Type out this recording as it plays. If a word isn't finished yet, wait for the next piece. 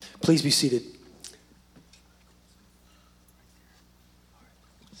Please be seated.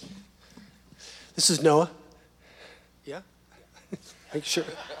 This is Noah. Yeah? Make sure.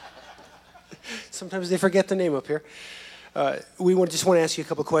 Sometimes they forget the name up here. We just want to ask you a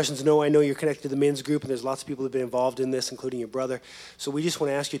couple of questions. Noah, I know you're connected to the men's group, and there's lots of people that have been involved in this, including your brother. So we just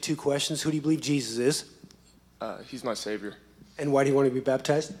want to ask you 2 questions. Who do you believe Jesus is? He's my Savior. And why do you want to be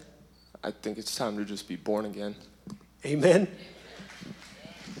baptized? I think it's time to just be born again. Amen.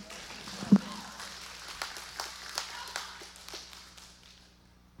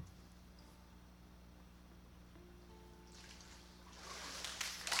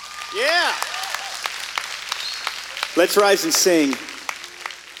 Yeah. Let's rise and sing.